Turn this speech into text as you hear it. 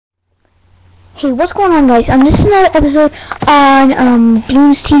Hey, what's going on, guys? This is another episode on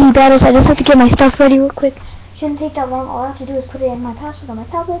Bloons TV Battles. I just have to get my stuff ready real quick. Shouldn't take that long. All I have to do is put it in my password on my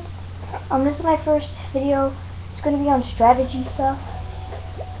tablet. This is my first video. It's gonna be on strategy stuff,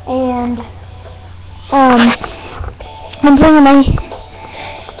 and I'm playing on my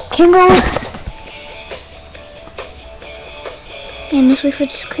Kindle. And just wait for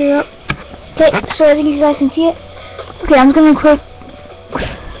it to clear up. Okay, so I think you guys can see it. Okay, I'm gonna quick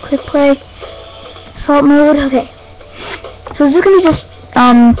play. Assault mode. Okay, so this is gonna be just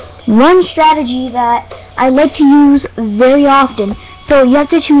one strategy that I like to use very often. So you have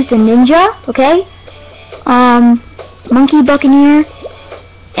to choose the ninja, okay, monkey buccaneer,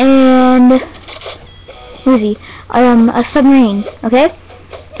 and who is he? A submarine, okay,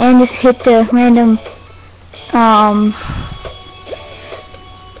 and just hit the random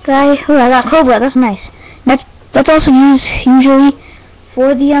guy. Oh, I got Cobra. That's nice. That's also used usually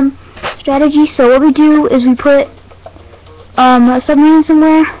for the strategy. So what we do is we put a submarine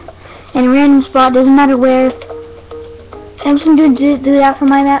somewhere in a random spot, doesn't matter where. I'm just gonna do that for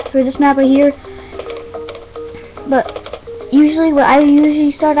my map, for this map right here. But usually what I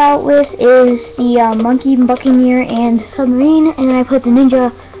usually start out with is the monkey buccaneer and submarine, and then I put the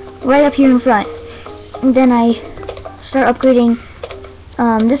ninja right up here in front, and then I start upgrading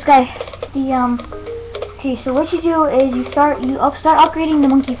this guy. Okay, so what you do is you start upgrading the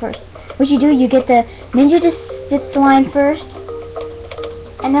monkey first. What you do, you get the ninja to sit the line first,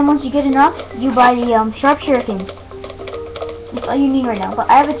 and then once you get enough, you buy the sharp shurikens. That's all you need right now.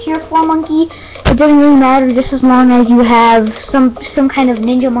 But I have a tier 4 monkey. It doesn't really matter, just as long as you have some kind of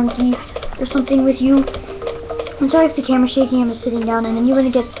ninja monkey or something with you. I'm sorry if the camera's shaking. I'm just sitting down, and then you're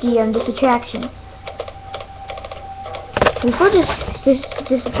gonna get the this attraction. Before this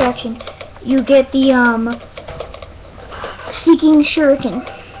attraction, you get the seeking shuriken.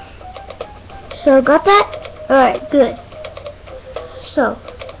 So got that? Alright, good. So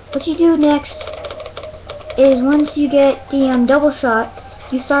what you do next is once you get the double shot,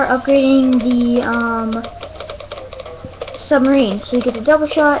 you start upgrading the submarine. So you get the double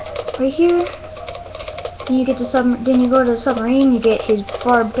shot right here. Then you get then you go to the submarine, you get his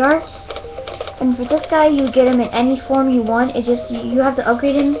barbed darts. And for this guy, you get him in any form you want. It just you have to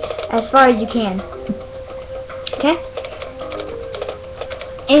upgrade him as far as you can. Okay?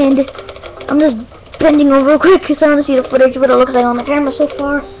 And I'm just bending over real quick because I want to see the footage, what it looks like on the camera so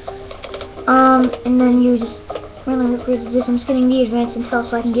far. And then you just really upgrade this. I'm just getting the advanced intel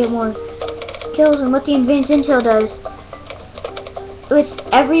so I can get more kills. And what the advanced intel does with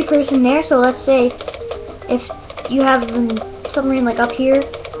every person there. So let's say if you have the submarine like up here,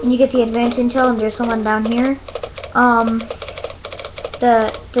 and you get the advanced intel, and there's someone down here.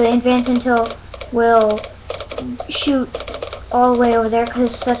 The advanced intel will shoot all the way over there,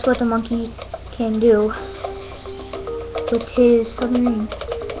 because that's what the monkey can do with his submarine.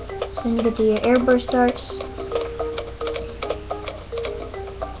 So then you get the airburst darts,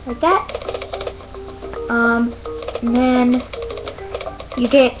 like that. And then you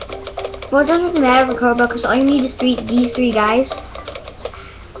get, well, it doesn't really matter for Cobra, because all you need is these three guys.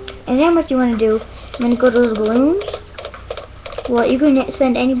 And then what you want to do, I'm going to go to those balloons. Well, you can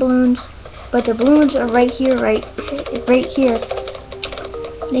send any balloons, but the balloons are right here, right here.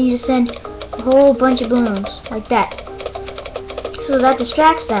 Then you just send a whole bunch of balloons, like that. So that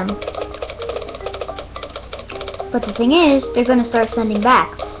distracts them. But the thing is, they're going to start sending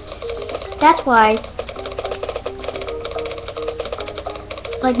back. That's why,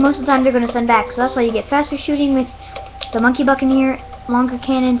 like most of the time, they're going to send back. So that's why you get faster shooting with the monkey buccaneer, longer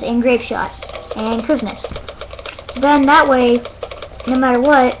cannons, and grape shot, and crow's nest. So then that way, no matter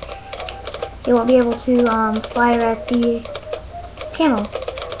what, they won't be able to fire at the camo.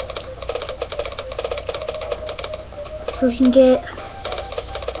 So you can get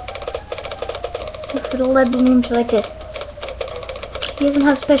little lead balloons like this. He doesn't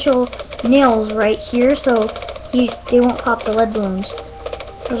have special nails right here, so they won't pop the lead balloons.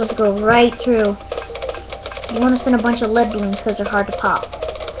 They'll just go right through. You want to send a bunch of lead balloons because they're hard to pop.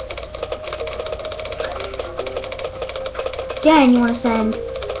 Then you want to send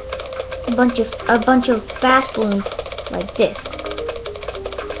a bunch of fast balloons like this,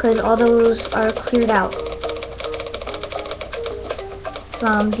 because all those are cleared out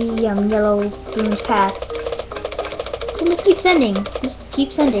from the yellow balloon's path. So just keep sending. Just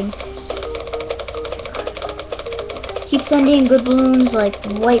keep sending. Keep sending good balloons like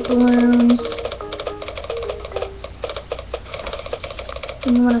white balloons.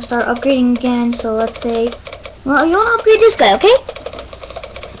 And you want to start upgrading again, so let's say, well, you want to upgrade this guy, okay?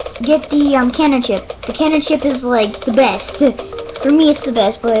 Get the cannon ship. The cannon ship is like the best For me, it's the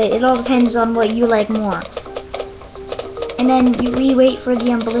best, but it all depends on what you like more. And then we wait for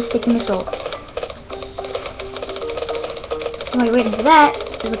the ballistic missile. So while you're waiting for that,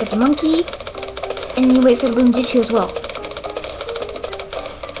 you look at the monkey, and then you wait for the balloon jitsu as well.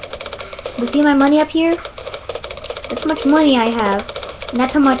 You see my money up here? That's how much money I have, and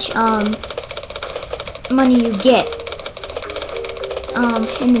that's how much money you get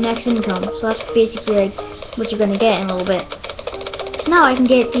in the next income. So that's basically like what you're gonna get in a little bit. So now I can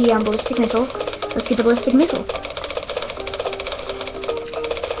get the ballistic missile. Let's get the ballistic missile.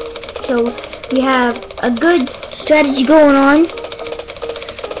 So we have a good strategy going on.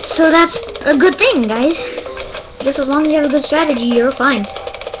 So that's a good thing, guys. Just as long as you have a good strategy, you're fine.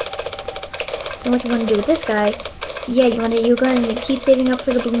 And what you want to do with this guy? Yeah, you're going to keep saving up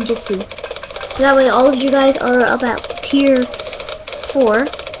for the balloon jitsu. So that way, all of you guys are about tier 4.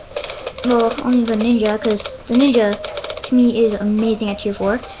 Well, only the ninja, because the ninja to me is amazing at tier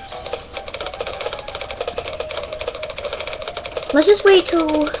 4. Let's just wait till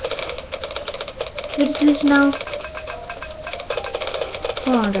we just do this now.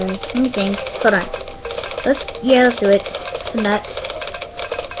 Hold on, guys. Let me think. Hold on. Let's do it. Send that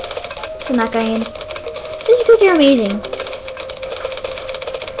guy in. These guys are amazing.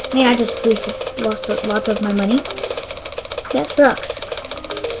 Man, I just lost lots of my money. That sucks.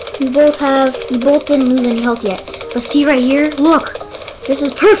 We both didn't lose any health yet. But see right here, look. This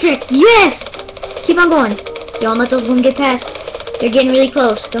is perfect. Yes. Keep on going. Don't let those balloons get past. They're getting really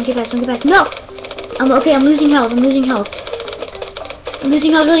close. Don't get past. No. Okay. I'm losing health. I'm losing health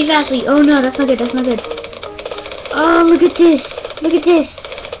really fastly. Oh no, that's not good. Oh, look at this.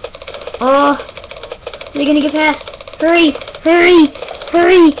 Oh, they're gonna get past. Hurry.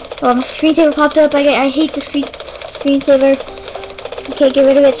 Oh, my screensaver popped up. I hate the screensaver. Okay, get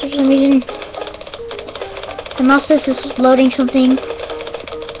rid of it for some reason. The mouse is loading something.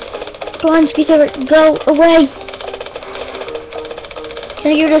 Come on, screensaver, go away.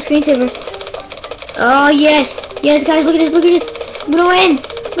 Can I get rid of the screensaver? Oh yes, guys, look at this. I'm gonna win.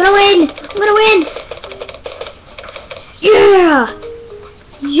 Yeah.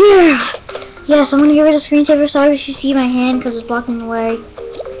 Yes, I'm gonna get rid of the screensaver. Sorry if you see my hand because it's blocking the way.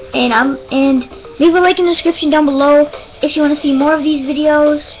 And leave a like in the description down below if you want to see more of these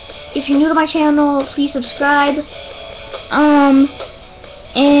videos. If you're new to my channel, please subscribe. And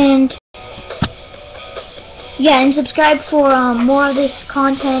subscribe for more of this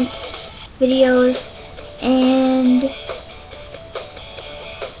content videos. And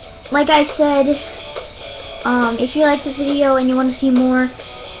like I said, if you like the video and you want to see more,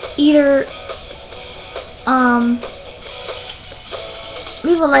 either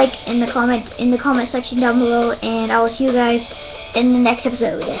leave a like in the comment section down below, and I will see you guys in the next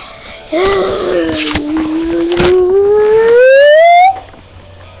episode.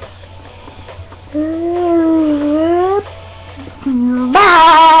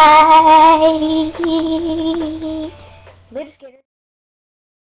 Bye. Later, skater.